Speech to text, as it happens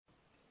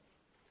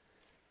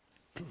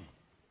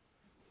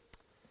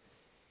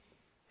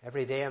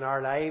Every day in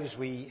our lives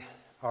we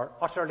are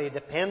utterly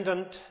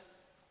dependent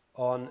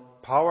on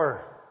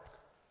power.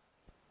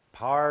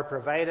 Power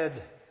provided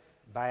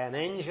by an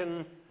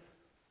engine,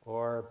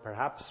 or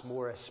perhaps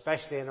more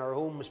especially in our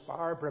homes,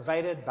 power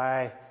provided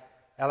by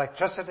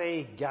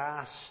electricity,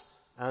 gas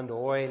and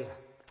oil.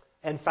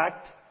 In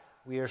fact,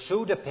 we are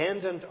so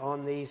dependent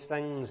on these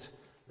things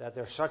that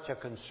there's such a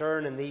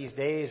concern in these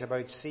days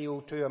about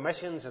CO2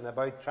 emissions and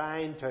about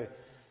trying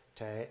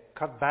to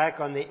cut back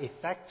on the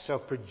effects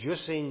of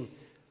producing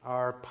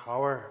our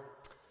power.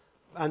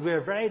 And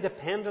we're very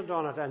dependent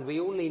on it, and we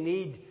only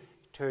need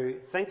to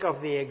think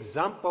of the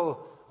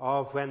example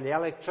of when the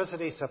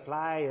electricity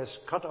supply is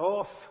cut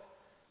off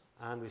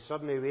and we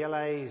suddenly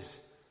realise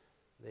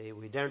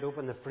we daren't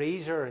open the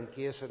freezer in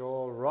case it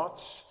all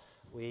rots.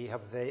 We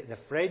have the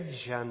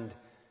fridge and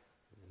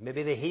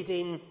maybe the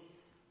heating,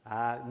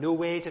 no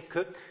way to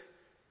cook,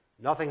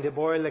 nothing to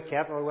boil the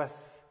kettle with,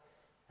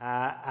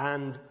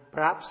 and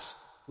perhaps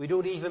we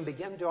don't even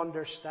begin to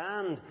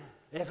understand,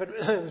 if it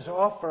was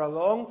off for a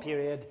long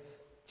period,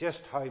 just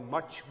how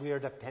much we are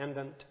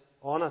dependent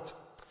on it.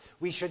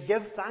 We should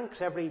give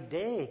thanks every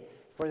day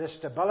for the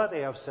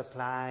stability of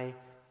supply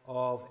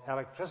of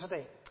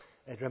electricity.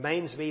 It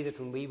reminds me that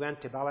when we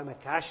went to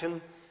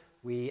Ballymacashin,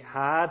 we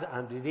had,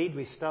 and indeed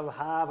we still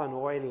have, an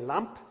oil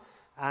lamp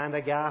and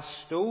a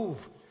gas stove.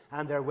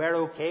 And there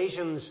were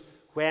occasions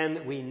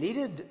when we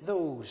needed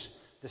those.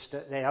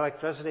 The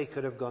electricity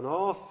could have gone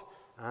off,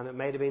 and it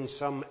might have been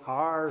some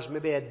hours,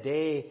 maybe a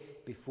day,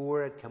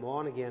 before it came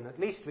on again. At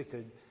least we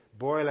could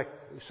boil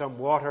some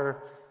water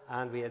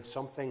and we had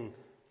something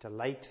to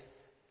light.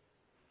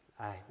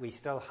 We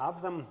still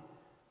have them,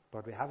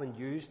 but we haven't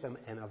used them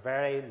in a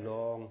very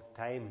long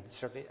time.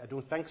 Certainly, I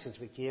don't think since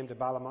we came to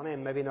Ballymoney,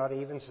 and maybe not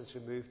even since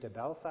we moved to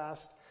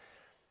Belfast.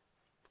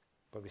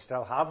 But we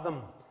still have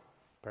them.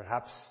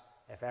 Perhaps,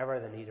 if ever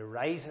the need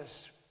arises.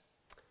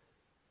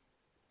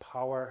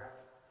 Power.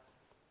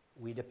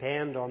 We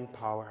depend on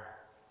power.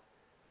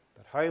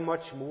 But how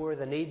much more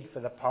the need for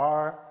the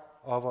power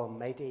of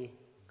Almighty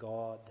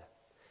God.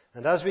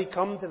 And as we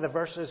come to the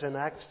verses in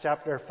Acts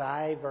chapter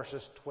 5,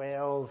 verses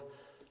 12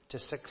 to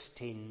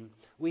 16,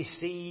 we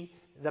see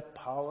the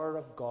power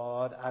of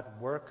God at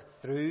work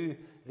through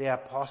the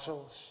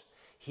apostles.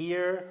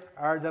 Here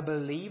are the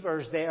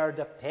believers. They are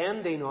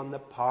depending on the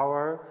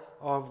power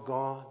of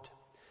God.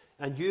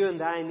 And you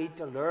and I need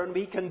to learn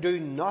we can do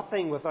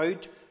nothing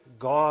without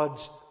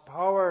God's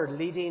power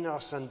leading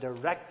us and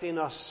directing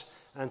us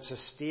and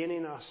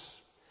sustaining us.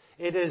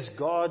 It is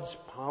God's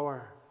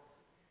power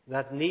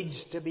that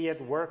needs to be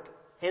at work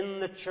in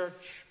the church.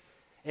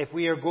 If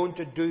we are going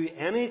to do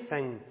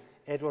anything,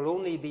 it will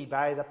only be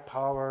by the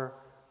power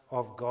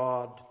of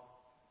God.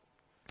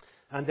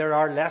 And there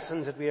are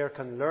lessons that we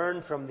can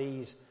learn from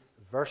these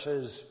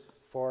verses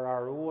for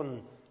our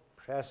own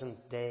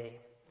present day.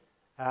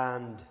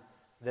 And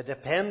the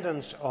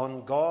dependence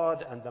on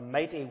God and the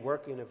mighty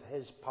working of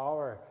His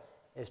power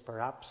is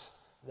perhaps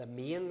the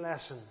main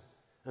lesson.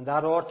 And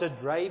that ought to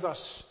drive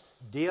us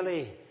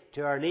daily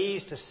to our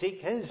knees to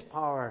seek His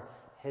power,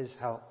 His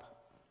help.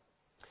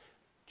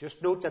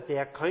 Just note that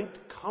the account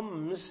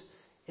comes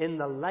in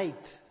the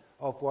light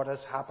of what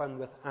has happened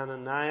with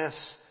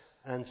Ananias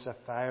and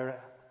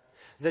Sapphira.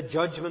 The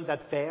judgment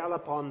that fell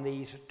upon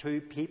these two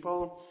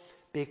people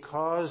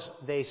because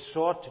they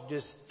sought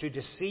to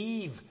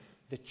deceive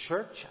the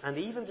church and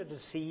even to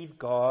deceive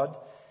God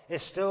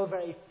is still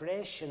very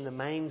fresh in the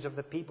minds of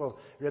the people.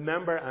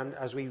 Remember, and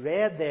as we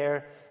read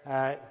there,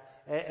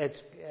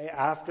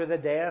 after the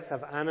death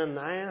of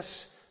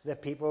Ananias, the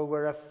people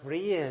were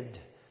afraid,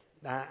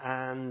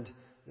 and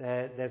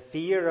the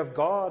fear of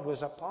God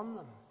was upon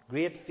them.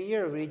 Great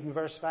fear, read in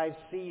verse 5,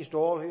 seized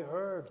all who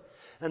heard.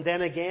 And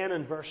then again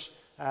in verse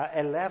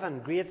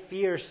 11, great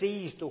fear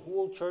seized the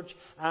whole church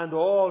and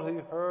all who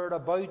heard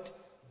about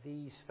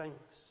these things.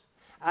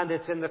 And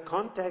it's in the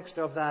context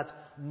of that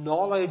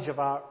knowledge of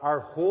our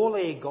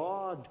holy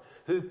God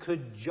who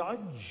could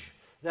judge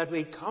that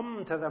we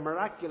come to the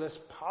miraculous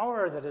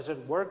power that is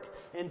at work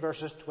in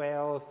verses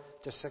 12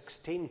 to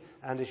 16.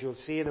 And as you'll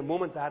see in a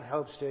moment, that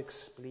helps to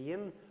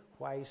explain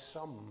why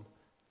some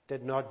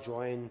did not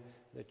join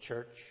the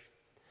church.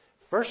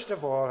 First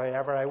of all,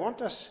 however, I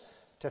want us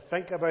to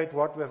think about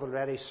what we've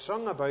already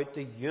sung about,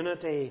 the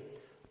unity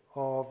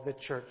of the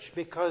church.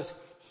 Because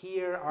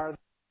here are the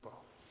people.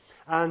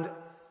 And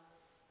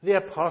the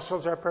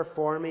apostles are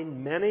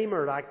performing many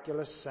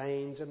miraculous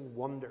signs and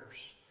wonders.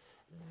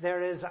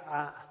 There is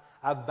a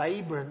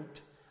vibrant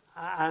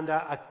and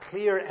a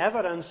clear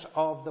evidence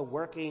of the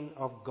working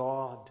of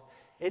God.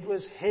 It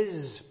was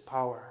His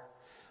power.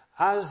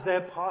 As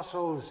the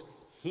apostles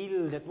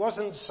healed, it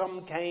wasn't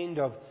some kind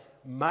of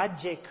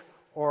magic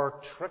or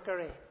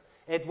trickery.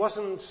 It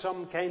wasn't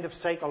some kind of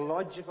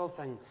psychological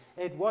thing.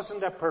 It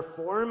wasn't a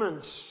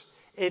performance.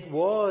 It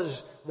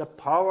was the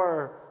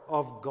power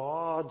of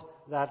God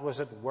that was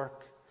at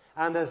work.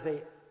 And as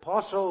the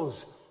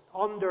apostles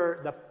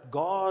under the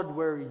God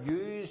were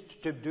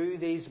used to do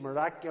these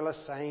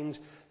miraculous signs,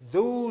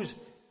 those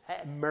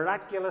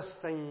miraculous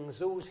things,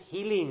 those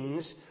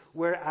healings,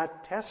 were a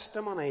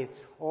testimony,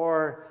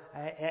 or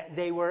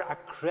they were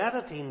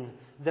accrediting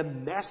the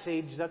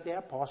message that the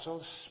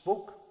apostles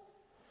spoke.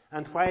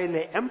 And while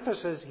the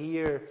emphasis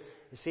here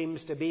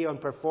seems to be on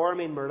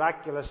performing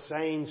miraculous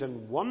signs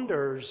and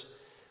wonders,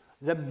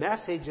 the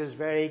message is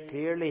very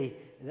clearly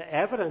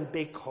evident,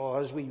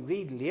 because we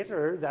read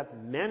later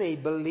that many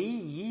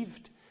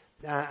believed.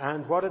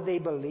 And what did they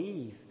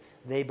believe?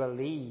 They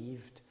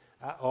believed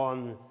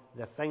on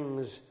the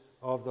things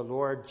of the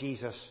Lord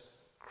Jesus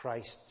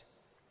Christ.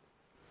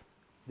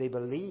 They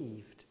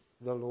believed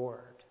the Lord.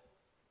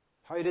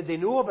 How did they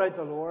know about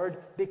the Lord?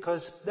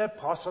 Because the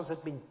apostles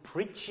had been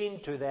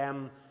preaching to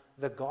them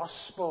the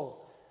gospel.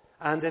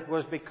 And it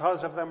was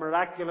because of the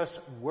miraculous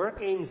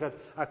workings that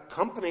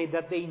accompanied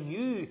that they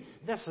knew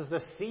this is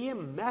the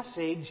same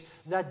message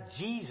that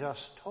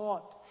Jesus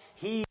taught.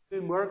 He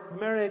who worked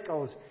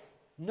miracles.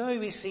 Now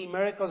we see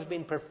miracles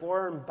being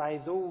performed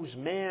by those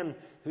men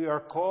who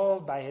are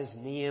called by His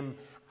name,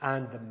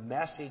 and the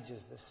message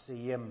is the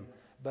same.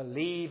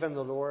 Believe in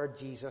the Lord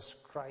Jesus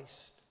Christ.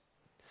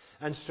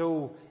 And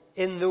so,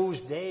 in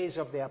those days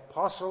of the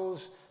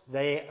apostles,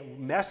 the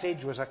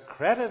message was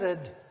accredited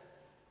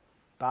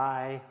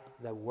by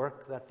the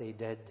work that they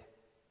did.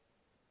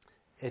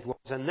 It was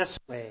in this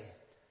way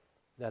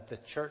that the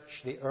church,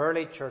 the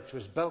early church,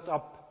 was built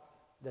up,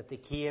 that they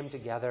came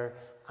together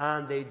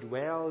and they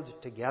dwelled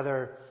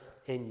together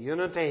in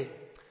unity.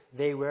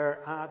 They were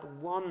at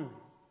one.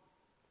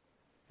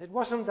 It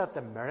wasn't that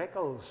the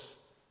miracles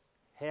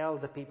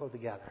held the people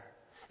together.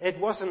 It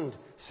wasn't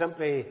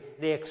simply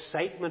the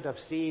excitement of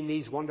seeing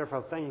these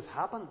wonderful things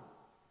happen.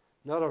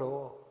 Not at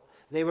all.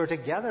 They were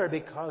together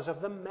because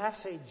of the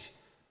message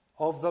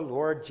of the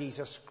Lord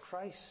Jesus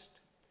Christ.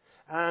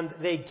 And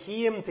they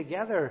came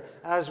together,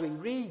 as we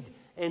read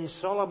in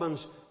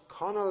Solomon's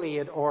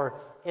colonnade, or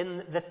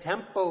in the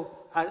temple,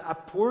 a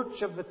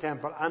porch of the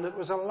temple. And it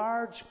was a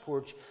large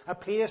porch, a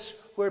place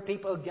where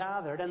people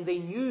gathered. And they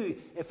knew,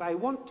 if I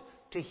want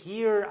to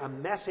hear a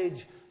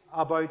message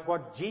about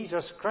what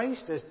Jesus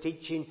Christ is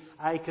teaching,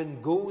 I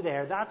can go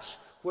there. That's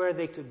where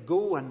they could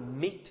go and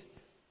meet.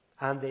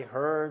 And they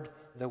heard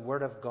the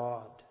Word of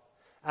God.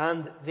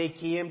 And they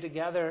came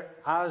together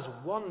as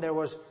one. There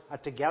was a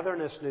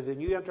togetherness. Now, the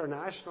New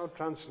International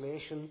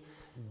Translation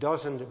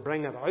doesn't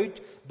bring it out,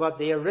 but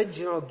the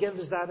original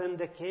gives that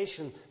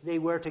indication. They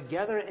were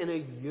together in a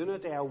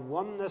unity, a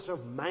oneness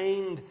of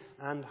mind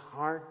and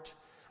heart.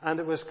 And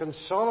it was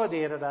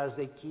consolidated as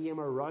they came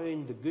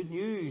around the good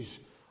news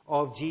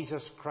of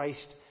Jesus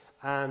Christ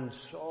and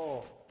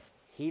saw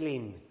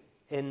healing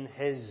in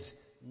His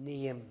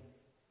name.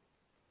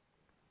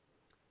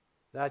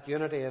 That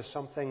unity is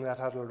something that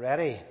had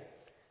already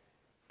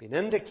been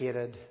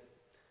indicated,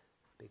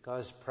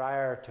 because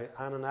prior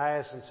to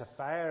Ananias and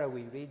Sapphira,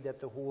 we read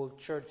that the whole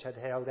church had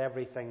held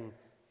everything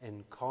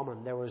in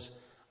common. There was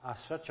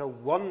such a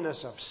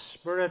oneness of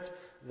spirit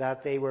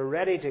that they were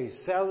ready to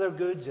sell their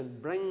goods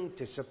and bring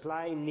to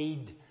supply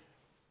need.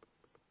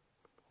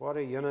 What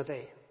a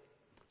unity.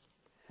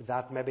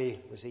 That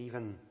maybe was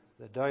even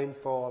the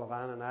downfall of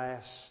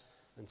Ananias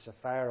and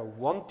Sapphira,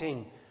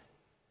 wanting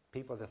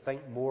people to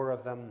think more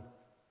of them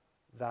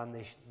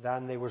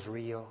than they was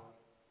real.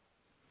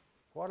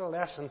 What a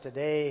lesson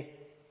today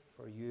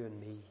for you and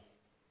me.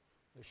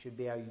 There should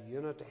be a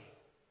unity.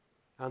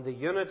 And the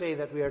unity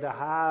that we are to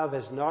have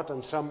is not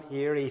in some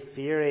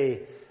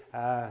airy-fairy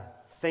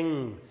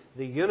thing.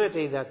 The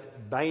unity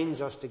that binds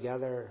us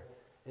together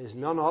is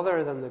none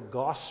other than the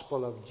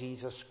gospel of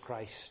Jesus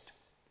Christ.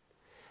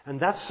 And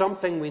that's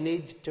something we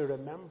need to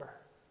remember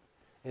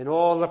in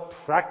all the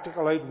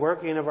practical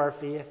outworking of our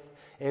faith,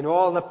 in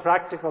all the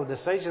practical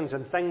decisions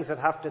and things that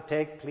have to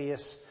take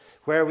place,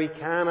 where we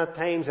can at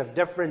times have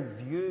different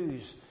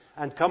views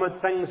and come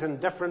at things in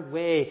different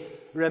way.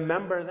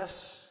 Remember this.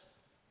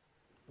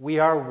 We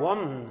are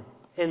one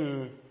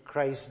in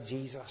Christ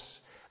Jesus.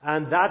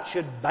 And that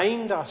should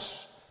bind us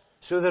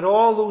so that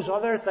all those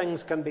other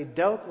things can be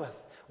dealt with.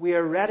 We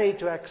are ready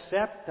to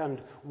accept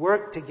and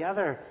work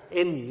together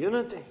in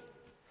unity.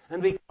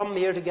 And we come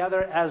here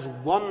together as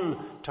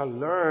one to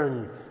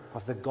learn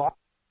of the gospel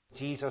of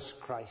Jesus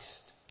Christ.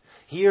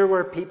 Here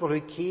were people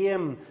who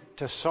came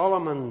to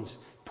Solomon's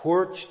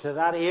porch, to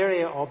that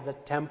area of the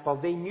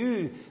temple. They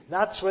knew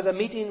that's where the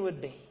meeting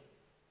would be.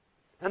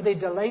 And they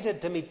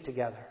delighted to meet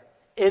together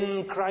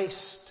in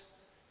Christ.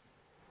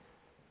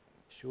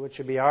 So it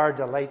should be our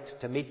delight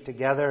to meet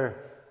together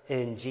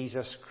in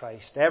Jesus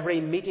Christ. Every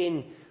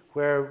meeting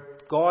where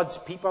God's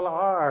people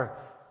are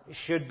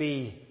should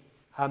be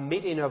a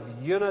meeting of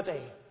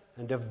unity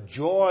and of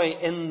joy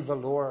in the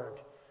Lord.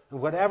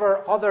 And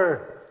whatever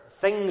other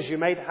things you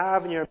might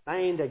have in your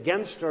mind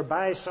against or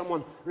by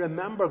someone,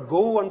 remember,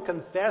 go and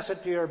confess it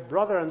to your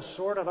brother and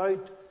sort it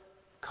out.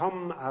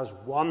 Come as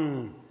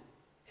one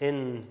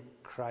in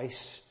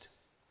Christ.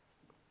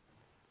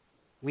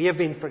 We have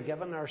been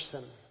forgiven our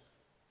sin.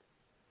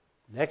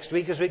 Next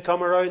week, as we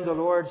come around the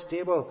Lord's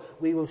table,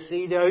 we will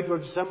see the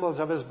outward symbols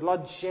of His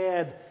blood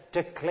shed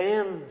to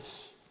cleanse.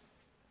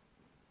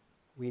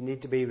 We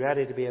need to be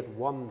ready to be at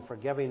one,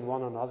 forgiving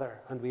one another.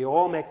 And we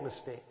all make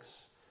mistakes.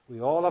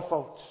 We all have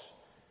faults.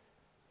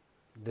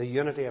 The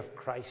unity of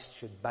Christ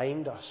should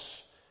bind us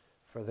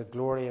for the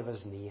glory of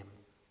His name.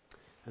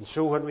 And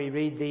so when we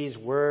read these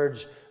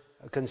words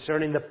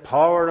concerning the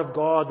power of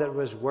God that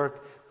was work,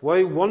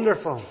 how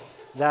wonderful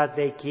that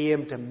they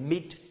came to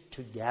meet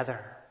together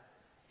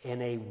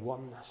in a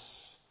oneness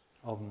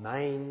of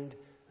mind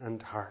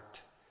and heart.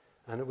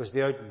 And it was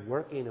the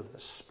outworking of the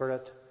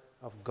Spirit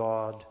of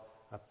God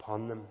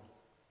upon them.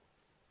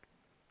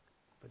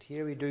 But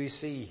here we do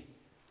see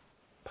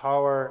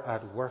power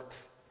at work,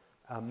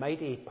 a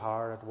mighty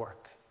power at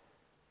work.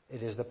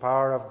 It is the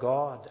power of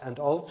God, and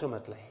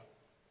ultimately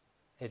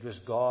it was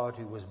God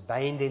who was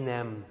binding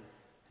them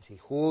as He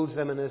holds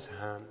them in His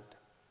hand.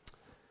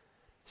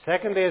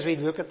 Secondly, as we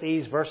look at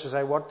these verses,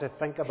 I want to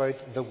think about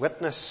the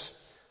witness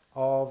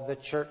of the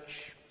church.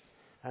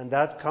 And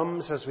that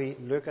comes as we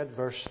look at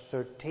verse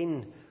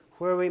 13,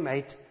 where we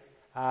might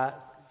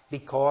be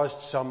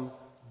caused some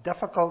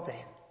difficulty.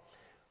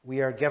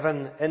 We are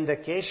given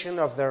indication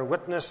of their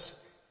witness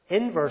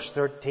in verse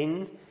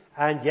 13,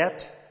 and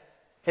yet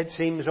it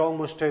seems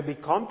almost to be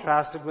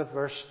contrasted with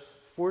verse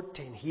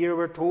 14. Here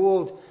we're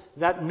told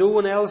that no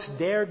one else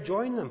dared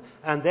join them.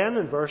 And then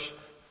in verse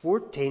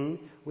 14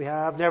 we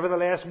have,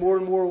 nevertheless, more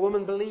and more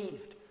women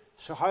believed.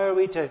 So how are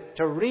we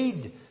to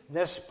read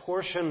this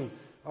portion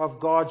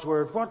of God's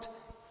Word? What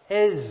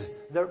is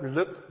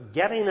Luke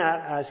getting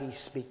at as he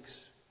speaks?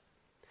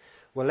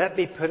 Well, let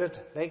me put it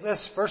like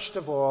this. First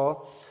of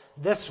all,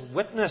 this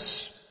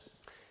witness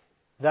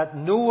that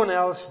no one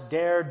else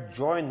dared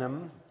join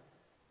them,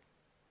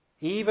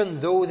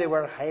 even though they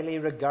were highly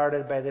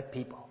regarded by the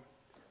people.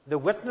 The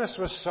witness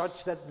was such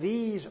that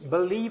these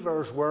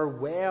believers were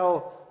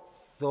well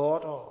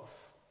thought of.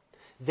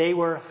 They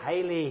were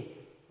highly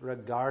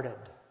regarded.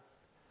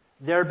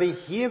 Their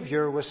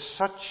behavior was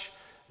such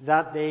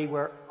that they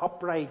were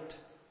upright,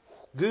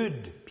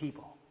 good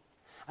people.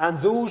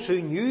 And those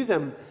who knew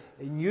them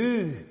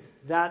knew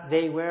that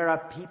they were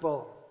a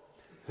people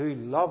who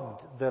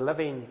loved the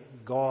living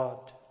God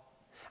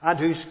and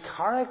whose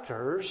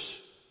characters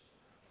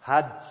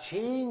had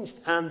changed,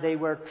 and they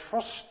were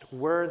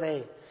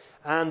trustworthy,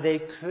 and they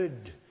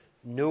could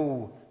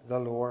know the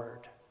Lord.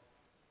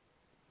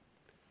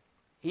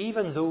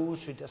 Even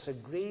those who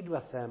disagreed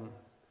with them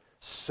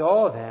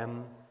saw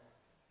them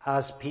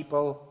as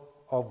people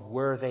of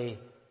worthy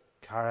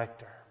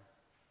character.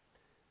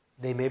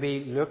 They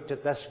maybe looked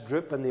at this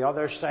group on the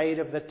other side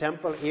of the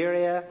temple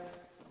area.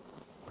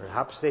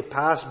 Perhaps they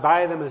passed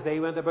by them as they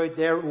went about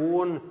their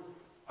own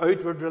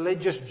outward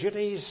religious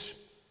duties.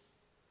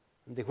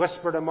 And they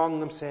whispered among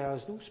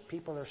themselves, those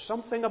people, there's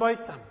something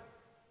about them.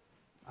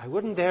 I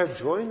wouldn't dare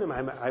join them.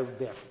 I would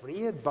be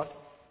afraid, but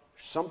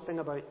there's something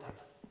about them.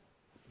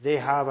 They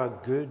have a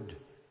good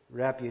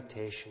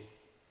reputation.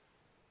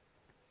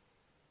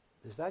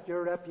 Is that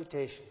your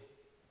reputation?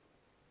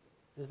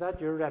 Is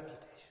that your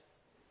reputation?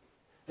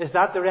 Is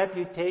that the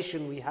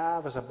reputation we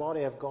have as a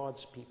body of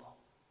God's people?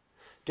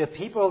 Do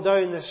people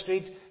down the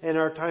street in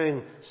our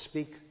town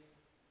speak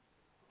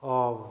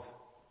of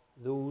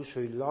those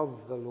who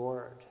love the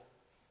Lord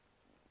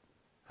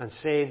and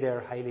say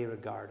they're highly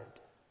regarded?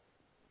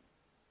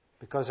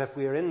 Because if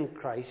we are in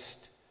Christ,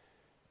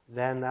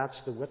 then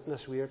that's the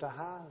witness we are to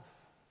have.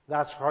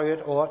 That's how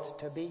it ought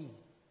to be.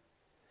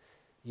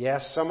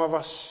 Yes, some of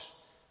us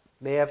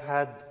may have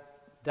had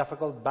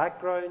difficult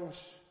backgrounds.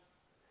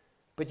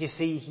 But you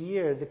see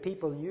here, the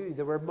people knew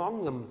there were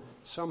among them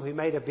some who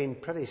might have been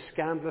pretty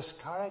scandalous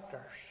characters.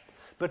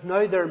 But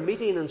now they're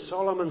meeting in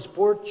Solomon's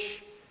porch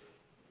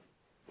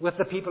with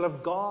the people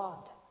of God.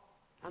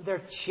 And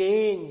they're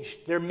changed.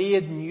 They're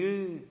made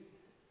new.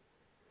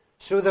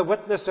 So the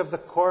witness of the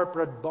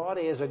corporate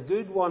body is a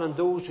good one, and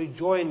those who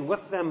join with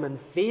them in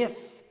faith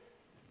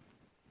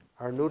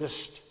are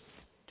noticed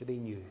to be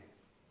new.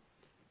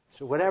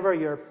 So whatever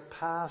your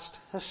past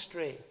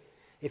history,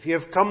 if you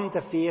have come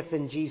to faith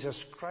in Jesus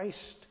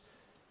Christ,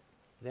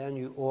 then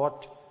you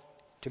ought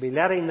to be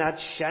letting that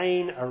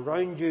shine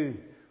around you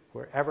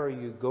wherever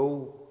you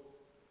go.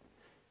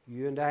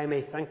 You and I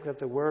may think that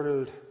the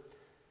world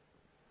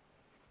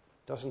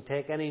doesn't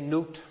take any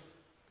note.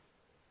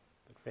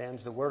 But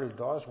friends, the world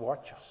does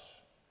watch us.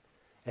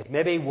 It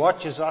maybe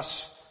watches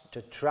us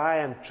to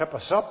try and trip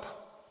us up.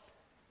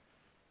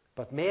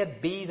 But may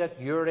it be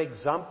that your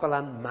example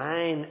and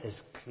mine is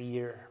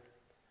clear.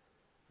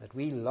 That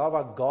we love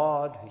a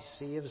God who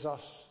saves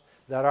us.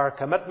 That our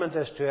commitment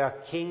is to a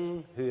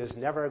King who is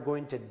never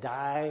going to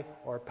die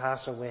or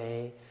pass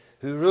away.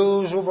 Who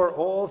rules over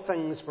all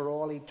things for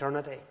all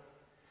eternity.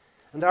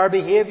 And our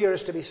behaviour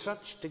is to be such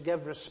to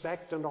give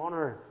respect and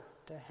honour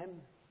to Him.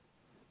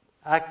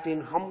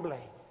 Acting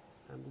humbly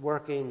and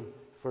working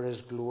for His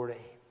glory.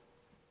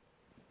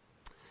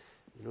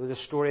 You know, the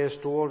story is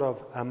told of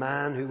a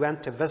man who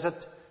went to visit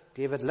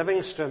David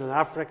Livingstone in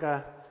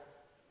Africa.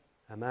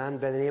 A man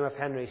by the name of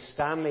Henry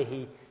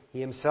Stanley. He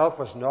himself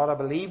was not a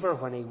believer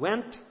when he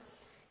went.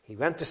 He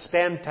went to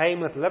spend time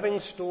with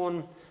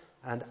Livingstone,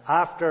 and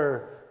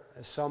after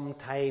some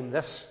time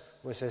this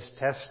was his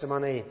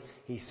testimony.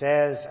 He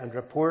says and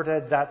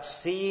reported that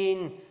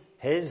seeing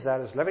that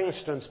is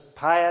Livingstone's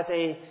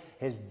piety,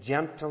 his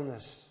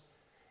gentleness,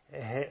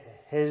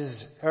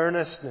 his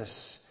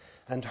earnestness,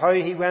 and how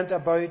he went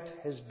about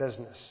his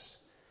business,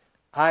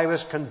 I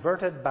was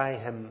converted by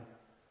him,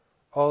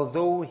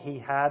 although he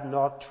had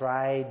not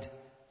tried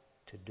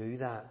to do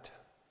that.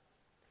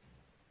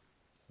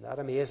 Isn't that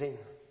amazing?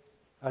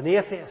 An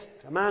atheist,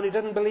 a man who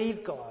didn't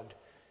believe God,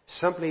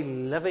 simply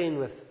living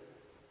with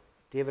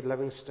David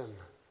Livingstone,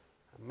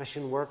 a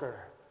mission worker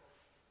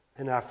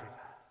in Africa.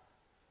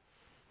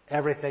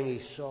 Everything he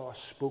saw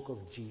spoke of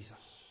Jesus.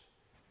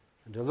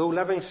 And although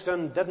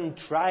Livingstone didn't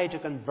try to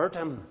convert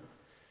him,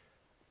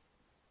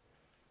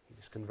 he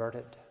was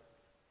converted.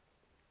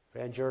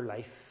 Friend, your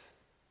life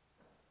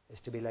is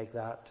to be like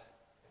that.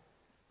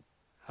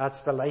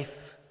 That's the life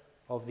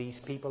of these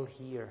people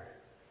here.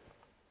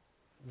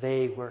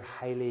 They were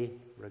highly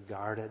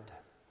regarded.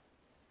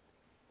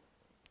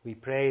 We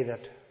pray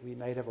that we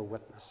might have a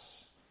witness.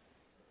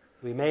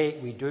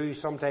 We do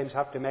sometimes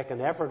have to make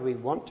an effort. We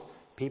want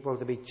people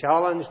to be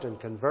challenged and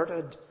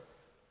converted.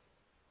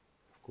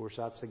 Of course,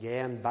 that's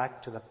again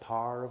back to the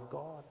power of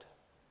God.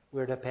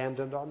 We're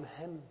dependent on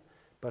Him.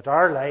 But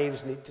our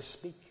lives need to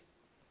speak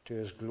to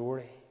His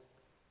glory.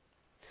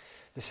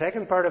 The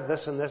second part of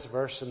this in this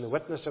verse, in the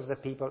witness of the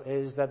people,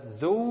 is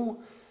that though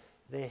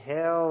they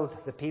held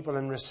the people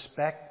in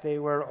respect, they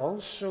were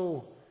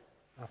also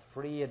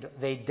afraid.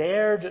 They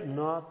dared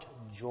not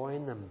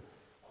join them.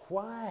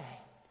 Why?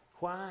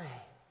 Why?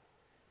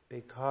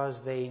 Because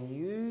they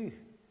knew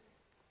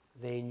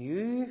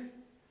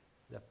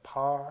the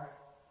power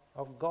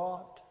of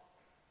God.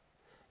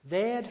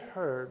 They had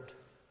heard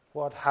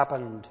what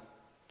happened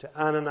to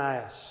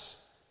Ananias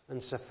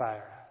and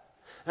Sapphira.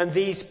 And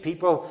these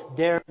people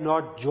dared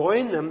not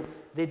join them.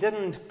 They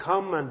didn't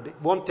come and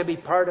want to be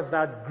part of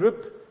that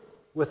group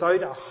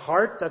without a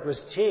heart that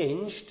was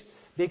changed,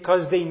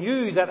 because they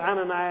knew that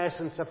Ananias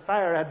and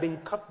Sapphira had been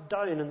cut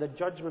down in the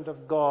judgment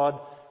of God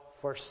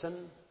for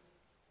sin.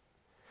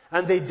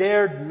 And they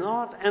dared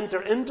not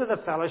enter into the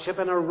fellowship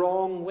in a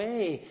wrong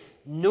way,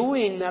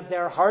 knowing that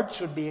their hearts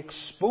would be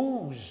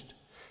exposed.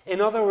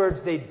 In other words,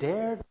 they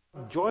dared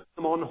not join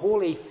them on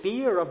holy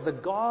fear of the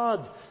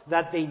God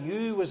that they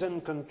knew was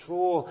in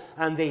control,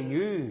 and they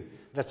knew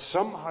that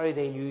somehow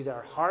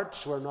their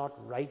hearts were not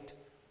right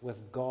with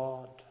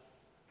God.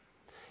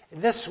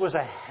 This was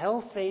a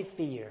healthy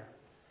fear.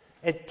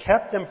 It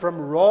kept them from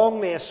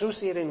wrongly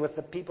associating with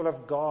the people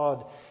of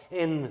God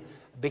in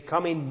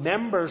becoming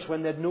members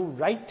when they had no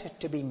right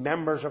to be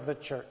members of the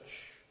church.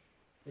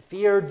 They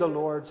feared the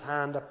Lord's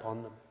hand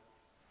upon them.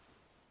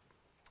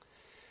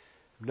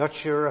 I'm not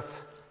sure if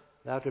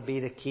that would be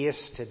the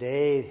case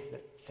today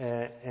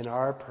in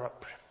our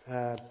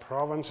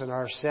province, in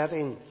our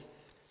setting.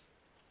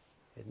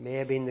 It may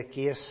have been the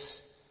case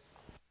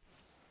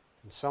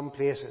in some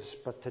places,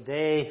 but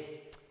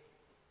today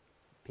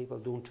people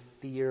don't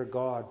fear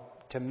God.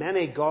 To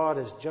many, God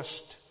is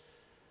just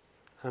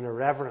an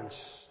irreverence.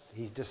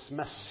 He's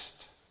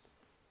dismissed.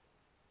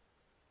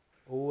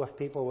 Oh, if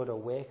people would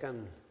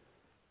awaken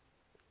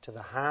to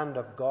the hand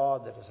of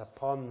God that is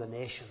upon the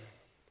nation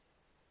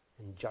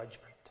in judgment.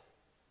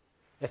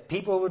 If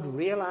people would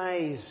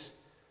realize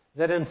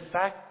that in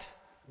fact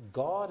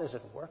God is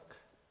at work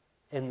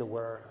in the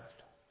world,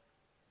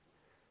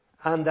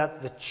 and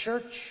that the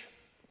church,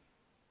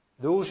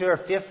 those who are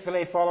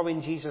faithfully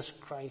following Jesus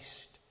Christ,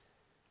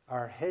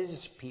 are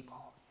His people,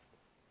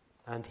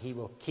 and He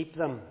will keep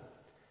them.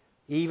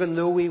 Even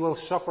though we will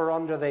suffer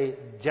under the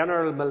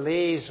general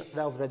malaise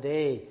of the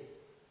day,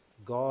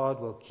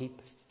 God will keep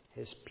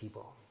His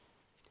people.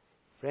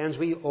 Friends,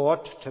 we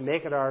ought to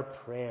make it our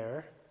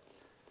prayer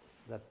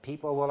that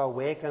people will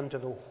awaken to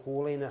the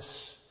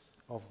holiness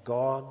of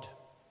God.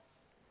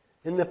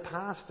 In the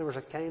past, there was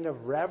a kind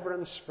of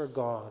reverence for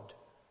God.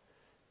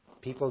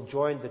 People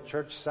joined the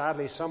church.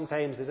 Sadly,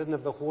 sometimes they didn't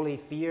have the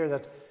holy fear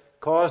that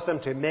caused them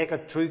to make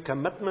a true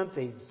commitment.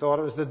 They thought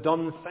it was the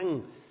done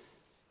thing.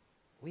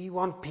 We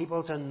want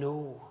people to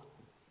know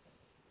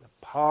the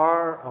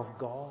power of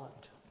God.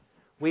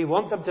 We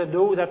want them to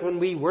know that when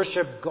we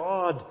worship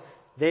God,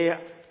 they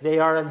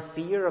are in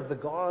fear of the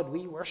God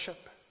we worship,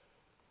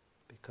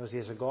 because He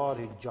is a God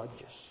who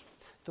judges.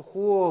 The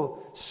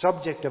whole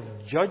subject of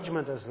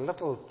judgment is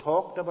little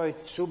talked about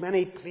so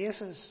many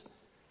places.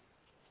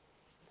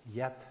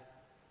 Yet,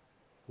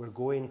 we're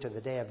going to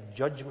the day of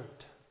judgment,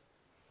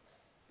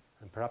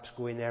 and perhaps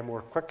going there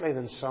more quickly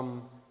than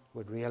some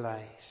would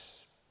realize.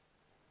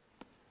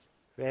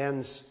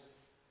 Friends,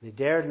 they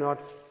dared not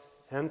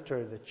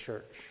enter the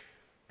church,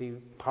 be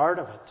part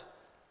of it,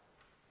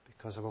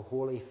 because of a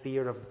holy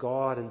fear of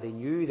God, and they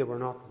knew they were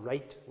not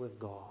right with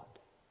God.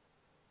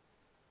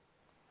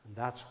 And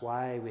that's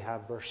why we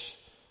have verse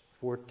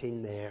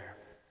 14 there.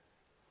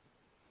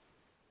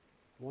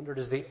 I wonder,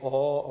 does the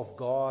awe of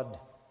God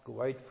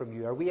go out from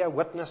you? Are we a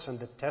witness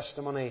and a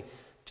testimony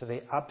to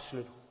the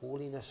absolute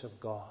holiness of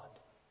God,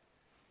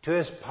 to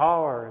His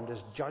power and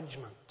His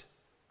judgment?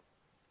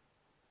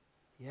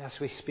 Yes,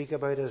 we speak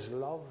about His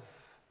love.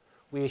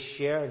 we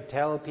share and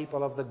tell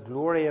people of the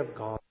glory of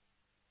God.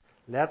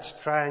 Let's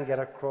try and get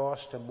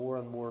across to more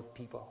and more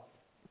people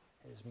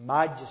His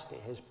majesty,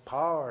 His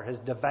power, His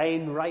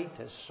divine right,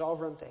 His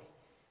sovereignty,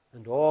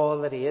 and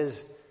all that He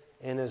is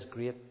in His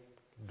great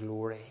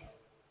glory.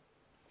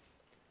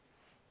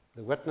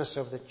 The witness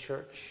of the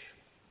church,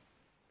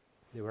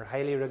 they were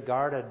highly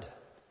regarded,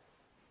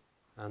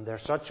 and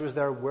such was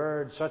their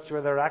word, such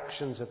were their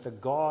actions, that the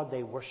God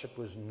they worshipped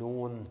was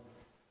known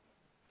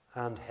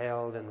and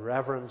held in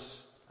reverence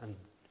and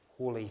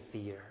holy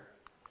fear.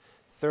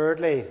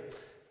 Thirdly,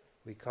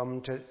 we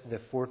come to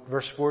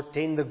verse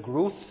 14, the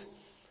growth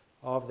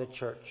of the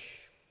church.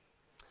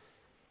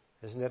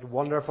 Isn't it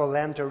wonderful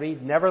then to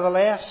read,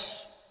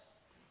 nevertheless,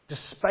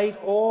 despite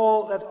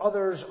all that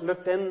others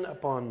looked in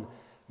upon,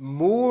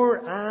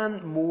 more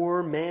and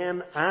more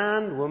men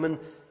and women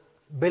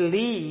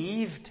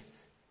believed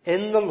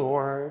in the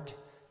Lord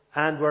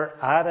and were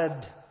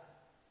added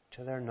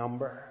to their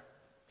number.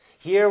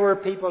 Here were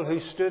people who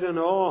stood in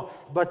awe,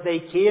 but they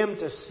came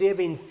to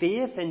saving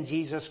faith in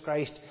Jesus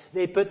Christ.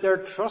 They put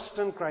their trust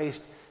in Christ.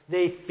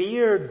 They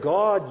feared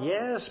God,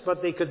 yes,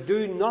 but they could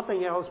do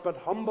nothing else but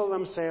humble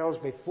themselves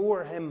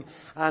before Him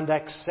and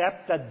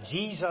accept that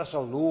Jesus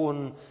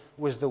alone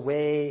was the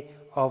way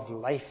of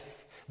life.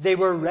 They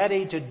were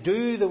ready to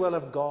do the will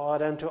of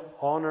God and to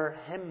honour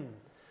Him.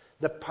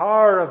 The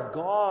power of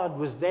God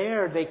was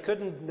there. They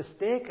couldn't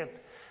mistake it.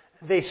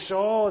 They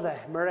saw the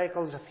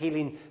miracles of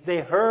healing. They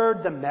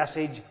heard the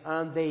message,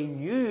 and they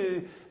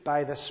knew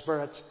by the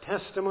Spirit's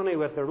testimony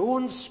with their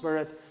own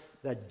spirit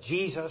that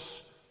Jesus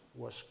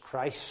was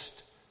Christ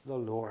the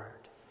Lord.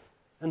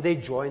 And they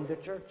joined the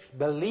church,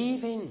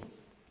 believing.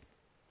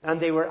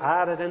 And they were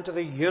added into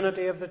the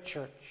unity of the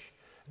church.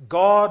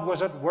 God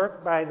was at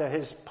work by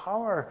His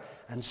power,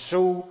 and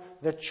so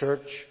the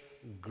church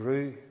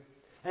grew.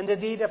 And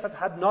indeed, if it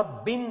had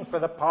not been for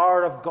the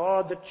power of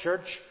God, the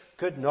church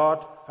could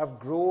not have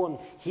grown.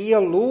 He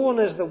alone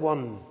is the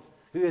one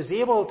who is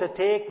able to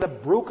take the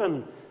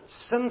broken,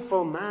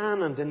 sinful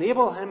man and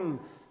enable him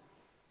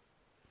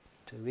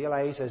to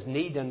realize his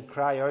need and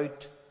cry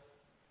out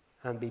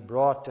and be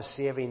brought to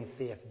saving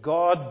faith.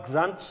 God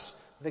grants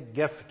the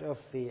gift of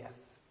faith.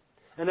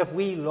 And if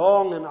we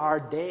long in our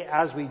day,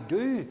 as we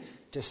do,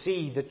 to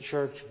see the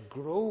church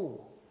grow,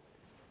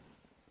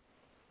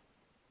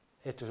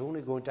 it is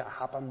only going to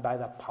happen by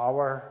the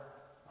power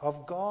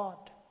of God.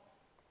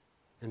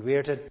 And we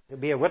are to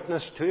be a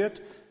witness to it,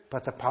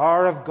 but the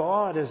power of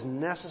God is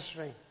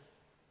necessary.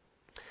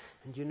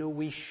 And you know,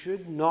 we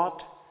should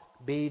not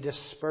be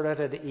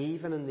dispirited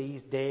even in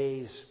these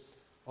days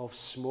of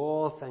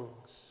small things.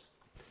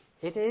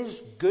 It is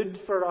good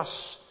for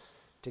us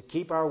to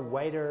keep our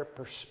wider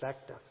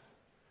perspective,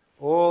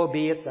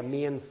 albeit the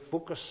main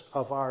focus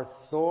of our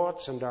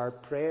thoughts and our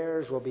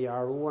prayers will be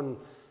our own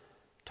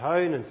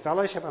town and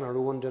fellowship and our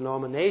own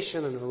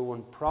denomination and our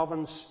own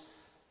province.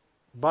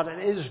 But it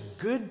is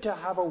good to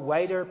have a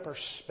wider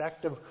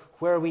perspective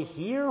where we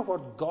hear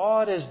what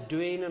God is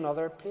doing in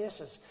other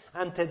places.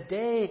 And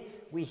today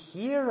we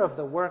hear of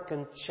the work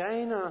in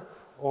China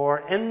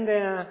or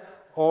India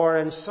or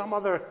in some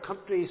other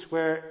countries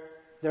where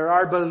there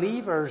are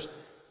believers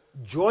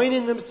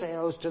joining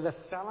themselves to the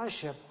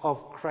fellowship of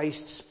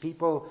Christ's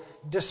people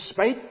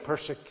despite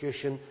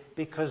persecution,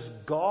 because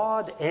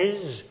God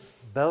is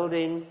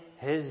building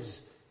His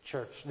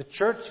church. The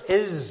church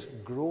is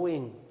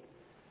growing.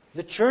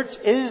 The church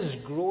is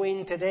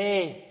growing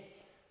today.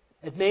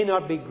 It may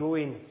not be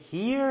growing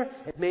here,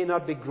 it may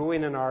not be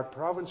growing in our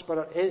province, but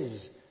it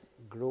is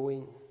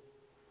growing.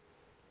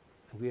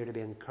 And we are to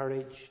be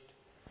encouraged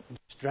and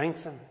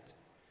strengthened.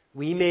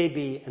 We may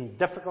be in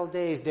difficult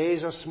days,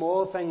 days of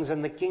small things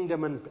in the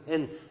kingdom and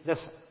in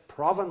this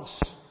province,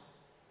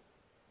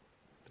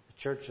 but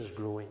the church is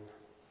growing.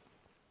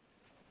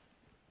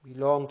 We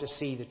long to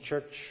see the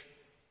church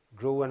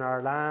grow in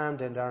our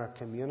land and our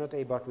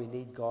community, but we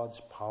need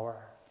God's power.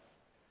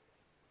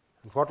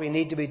 And what we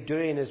need to be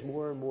doing is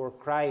more and more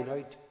crying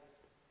out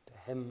to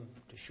Him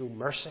to show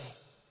mercy,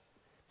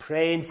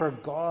 praying for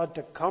God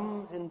to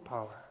come in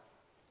power.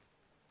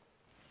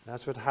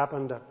 That's what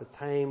happened at the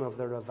time of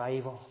the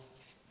revival.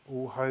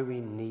 Oh, how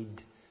we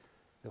need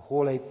the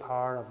holy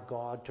power of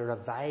God to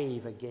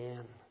revive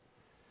again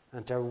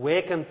and to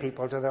awaken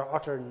people to their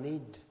utter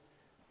need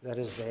that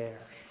is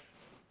theirs.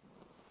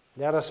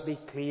 Let us be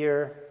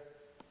clear,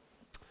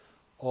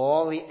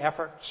 all the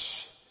efforts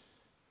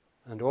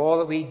and all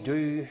that we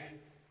do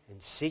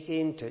in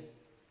seeking to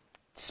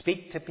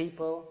speak to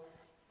people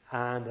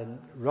and in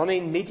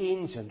running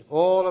meetings and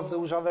all of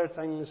those other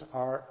things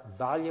are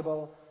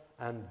valuable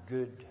and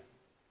good.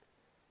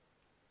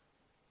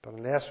 But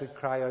unless we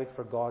cry out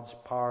for God's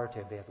power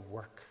to be at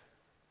work,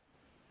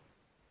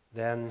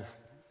 then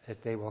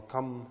they will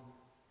come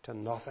to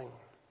nothing.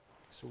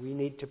 So we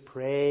need to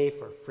pray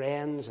for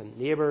friends and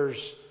neighbours,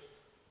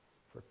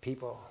 for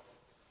people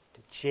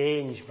to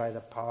change by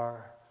the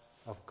power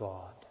of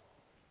God.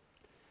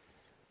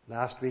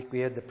 Last week we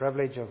had the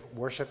privilege of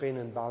worshipping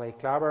in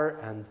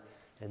Ballyclabber, and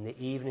in the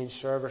evening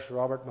service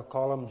Robert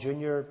McCollum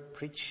Jr.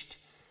 preached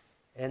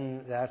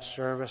in that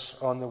service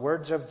on the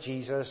words of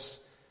Jesus,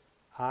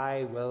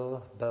 I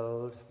will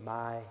build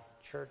my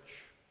church.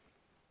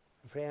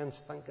 Friends,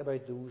 think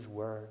about those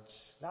words.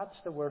 That's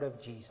the word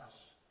of Jesus.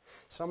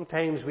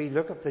 Sometimes we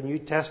look at the New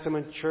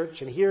Testament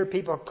church and hear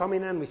people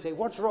coming in. We say,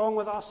 what's wrong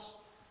with us?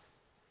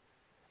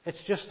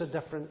 It's just a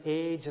different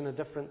age and a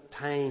different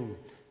time.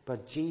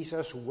 But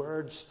Jesus'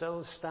 words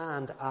still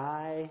stand.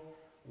 I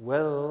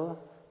will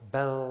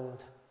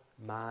build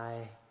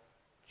my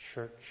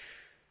church.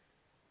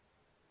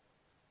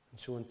 And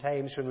so in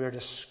times when we're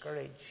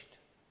discouraged,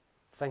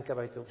 think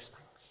about those things.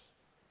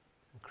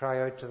 And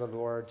cry out to the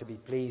Lord to be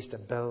pleased to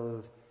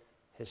build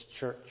His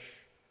church.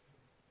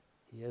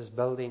 He is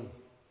building.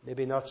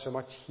 Maybe not so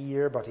much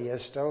here, but He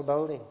is still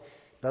building.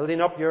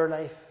 Building up your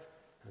life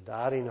and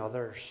adding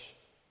others.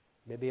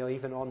 Maybe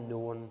even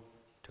unknown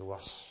to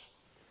us.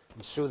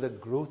 And so the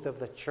growth of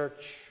the church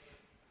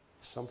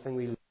is something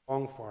we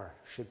long for,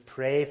 should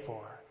pray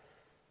for.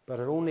 But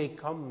it only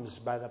comes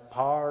by the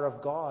power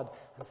of God.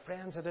 And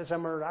friends, it is a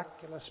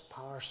miraculous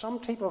power. Some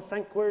people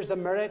think, where's the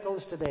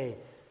miracles today?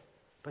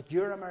 But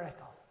you're a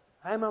miracle.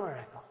 I'm a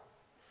miracle.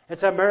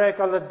 It's a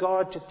miracle that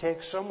God should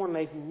take someone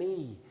like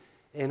me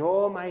in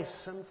all my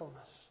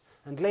sinfulness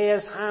and lay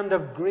His hand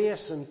of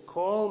grace and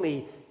call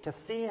me to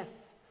faith.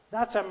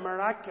 That's a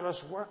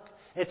miraculous work.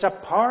 It's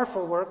a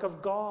powerful work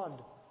of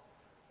God.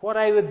 What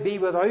I would be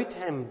without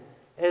Him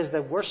is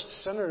the worst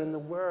sinner in the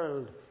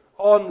world,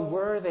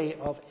 unworthy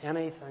of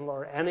anything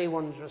or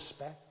anyone's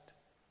respect.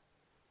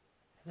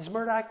 His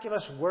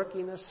miraculous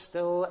working is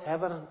still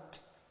evident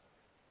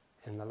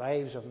in the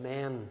lives of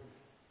men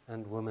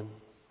and women.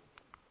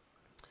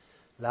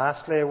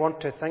 Lastly, I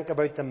want to think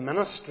about the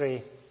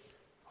ministry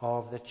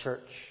of the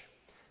church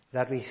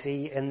that we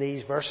see in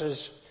these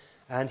verses.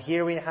 And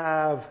here we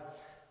have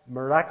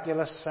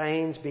miraculous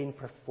signs being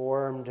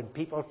performed and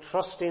people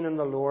trusting in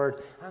the Lord.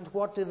 And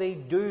what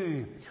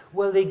do?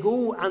 Well, they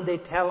go and they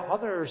tell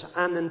others,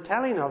 and in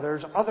telling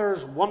others,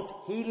 others want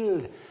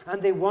healed,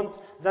 and they want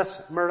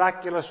this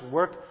miraculous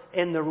work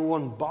in their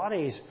own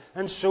bodies.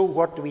 And so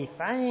what do we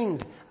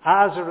find?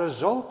 As a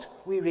result,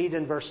 we read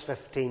in verse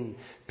 15,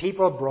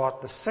 people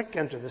brought the sick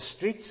into the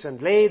streets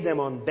and laid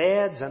them on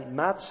beds and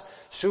mats,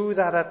 so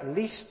that at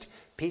least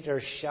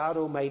Peter's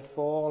shadow might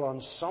fall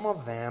on some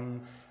of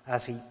them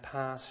as he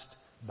passed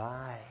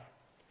by.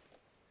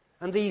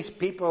 And these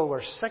people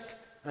were sick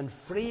and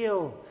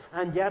frail,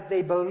 and yet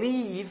they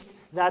believed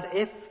that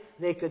if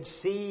they could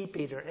see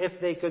Peter, if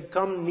they could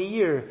come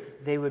near,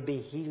 they would be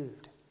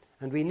healed.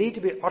 And we need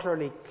to be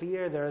utterly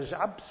clear, there is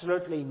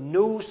absolutely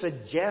no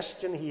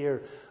suggestion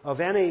here of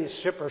any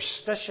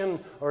superstition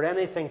or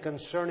anything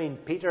concerning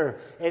Peter.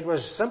 It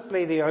was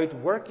simply the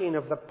outworking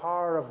of the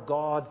power of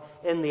God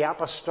in the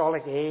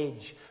apostolic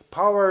age.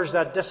 Powers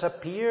that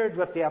disappeared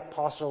with the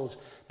apostles,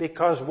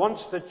 because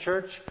once the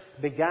church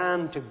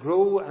began to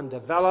grow and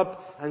develop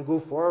and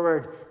go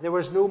forward, there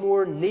was no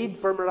more need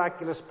for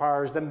miraculous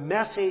powers. The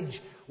message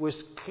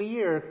was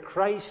clear.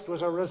 Christ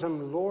was a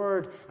risen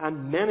Lord,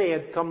 and many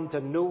had come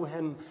to know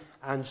Him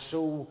and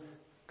so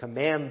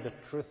commend the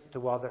truth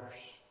to others.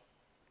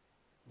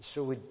 And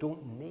so we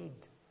don't need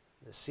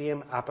the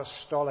same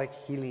apostolic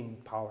healing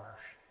powers.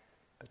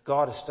 But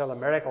God is still a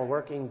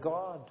miracle-working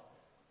God,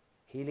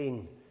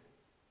 healing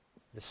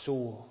the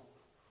soul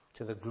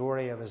to the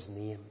glory of His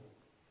name.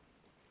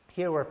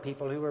 Here were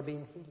people who were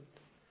being healed.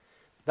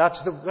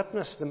 That's the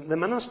witness, the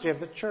ministry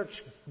of the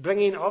church,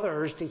 bringing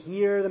others to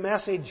hear the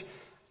message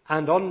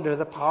and under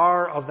the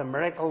power of the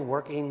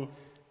miracle-working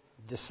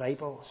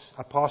disciples,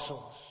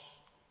 apostles.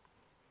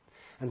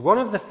 And one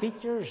of the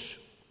features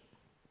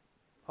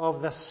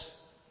of this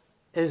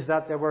is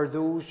that there were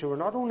those who were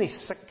not only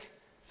sick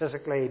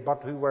physically,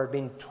 but who were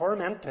being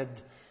tormented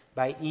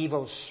by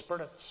evil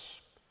spirits.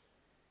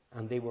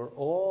 And they were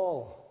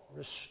all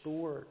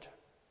restored.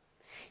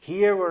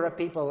 Here were a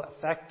people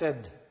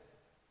affected,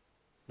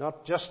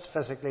 not just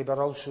physically, but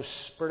also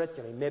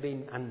spiritually,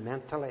 maybe and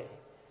mentally,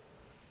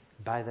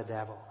 by the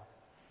devil.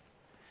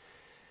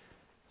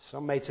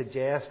 Some might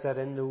suggest that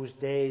in those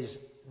days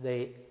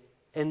the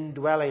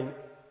indwelling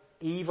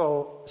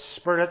evil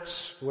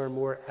spirits were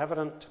more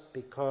evident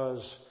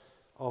because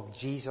of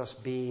Jesus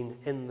being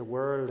in the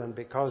world and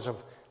because of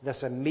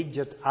this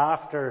immediate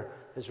after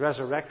His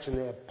resurrection,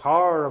 the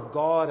power of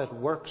God at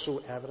work so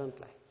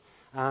evidently.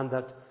 And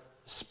that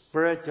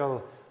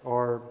spiritual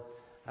or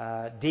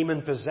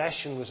demon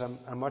possession was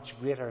a much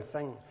greater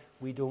thing.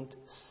 We don't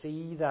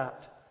see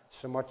that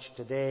so much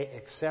today,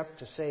 except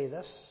to say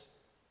this: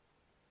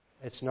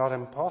 it's not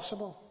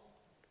impossible.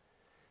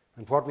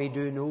 And what we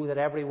do know, that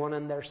everyone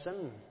in their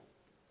sin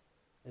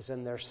is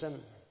in their sin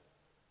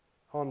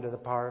under the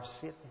power of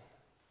Satan.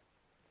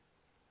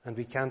 And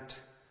we can't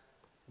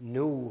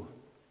know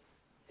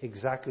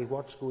exactly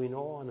what's going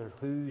on or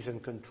who's in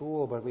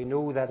control, but we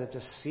know that it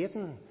is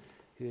Satan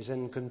who is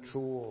in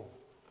control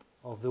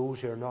of those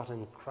who are not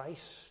in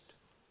Christ.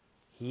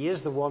 He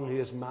is the one who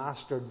has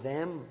mastered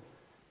them.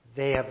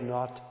 They have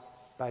not,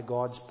 by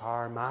God's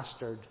power,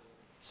 mastered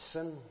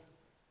sin.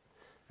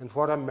 And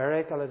what a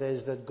miracle it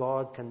is that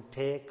God can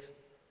take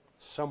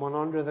someone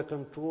under the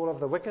control of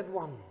the wicked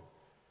one,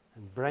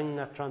 and bring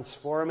a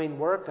transforming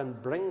work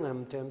and bring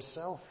them to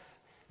himself,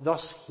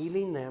 thus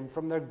healing them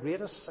from their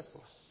greatest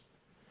sickness.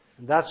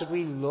 And that's what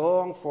we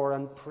long for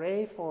and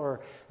pray for,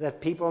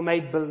 that people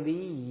might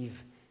believe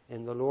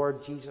in the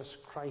Lord Jesus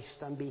Christ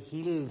and be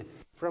healed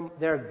from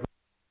their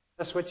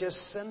greatness, which is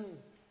sin.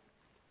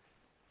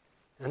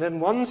 And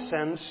in one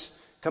sense,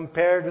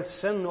 compared with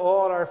sin,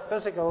 all our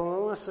physical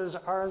illnesses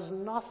are as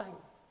nothing.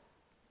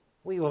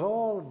 We will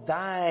all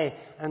die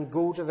and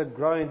go to the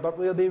ground, but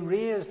we'll be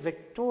raised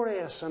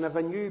victorious and have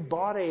a new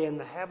body in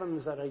the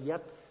heavens that are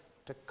yet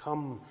to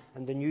come,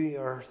 and the new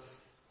earth.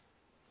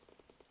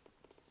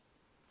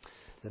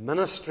 The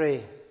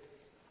ministry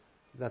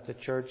that the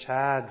church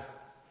had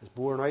is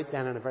borne out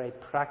then in a very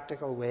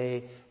practical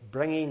way,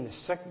 bringing the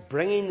sick,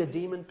 bringing the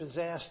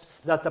demon-possessed,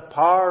 that the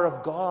power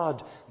of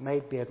God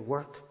might be at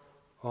work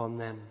on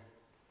them.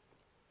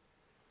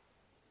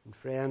 And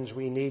friends,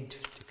 we need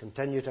to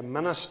continue to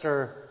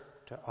minister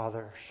to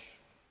others.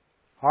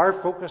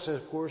 Our focus,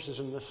 of course, is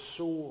on the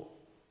soul.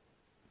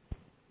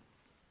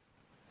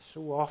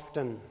 So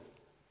often,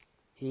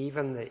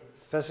 even the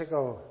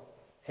physical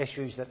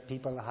issues that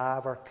people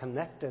have are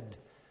connected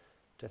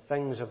to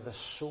things of the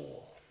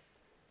soul.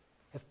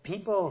 If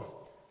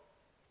people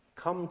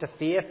come to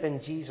faith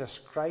in Jesus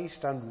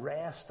Christ and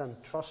rest and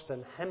trust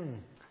in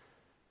Him,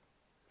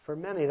 for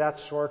many that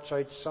sorts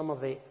out some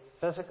of the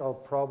physical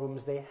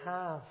problems they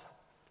have.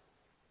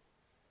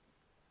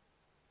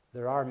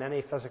 There are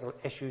many physical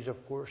issues, of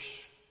course,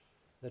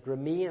 that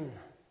remain,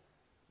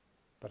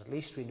 but at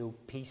least we know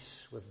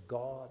peace with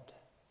God,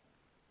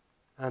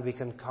 and we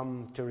can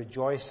come to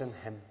rejoice in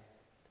Him.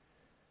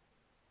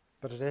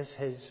 But it is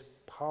His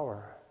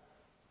power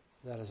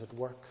that is at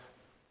work.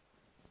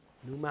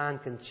 No man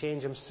can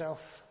change himself.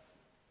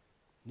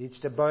 He needs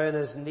to bow on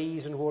his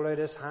knees and hold out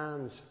his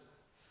hands.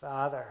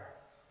 Father,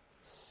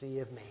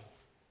 save me.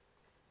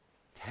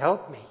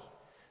 Help me.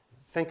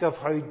 Think of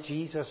how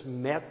Jesus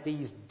met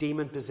these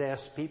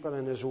demon-possessed people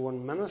in His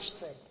own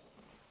ministry.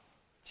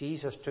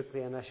 Jesus took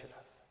the initiative.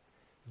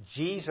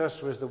 Jesus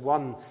was the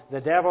one.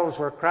 The devils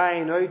were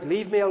crying out,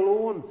 "Leave me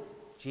alone."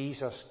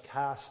 Jesus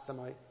cast them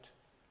out.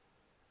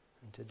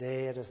 And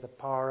today it is the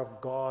power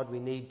of God we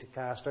need to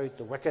cast out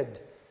the wicked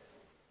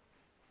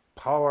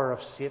power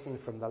of Satan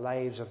from the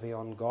lives of the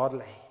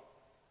ungodly,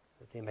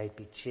 that they might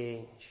be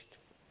changed.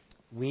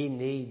 We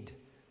need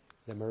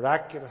the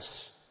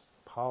miraculous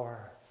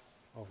power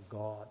of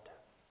God.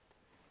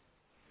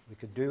 We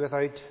could do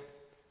without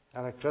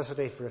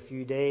electricity for a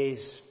few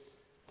days,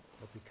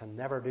 but we can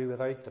never do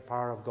without the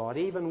power of God.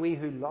 Even we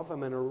who love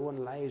Him in our own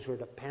lives, we're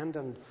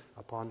dependent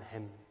upon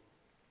Him.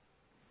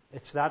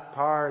 It's that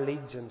power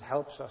leads and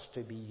helps us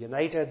to be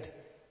united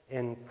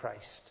in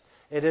Christ.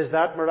 It is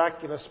that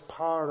miraculous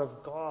power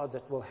of God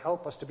that will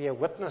help us to be a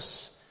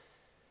witness,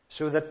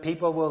 so that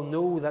people will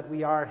know that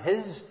we are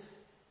His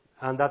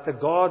and that the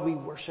God we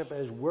worship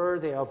is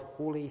worthy of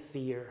holy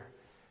fear.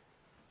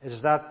 It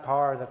is that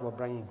power that will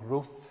bring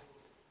growth,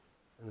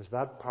 and it is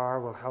that power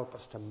will help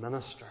us to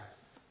minister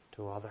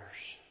to others.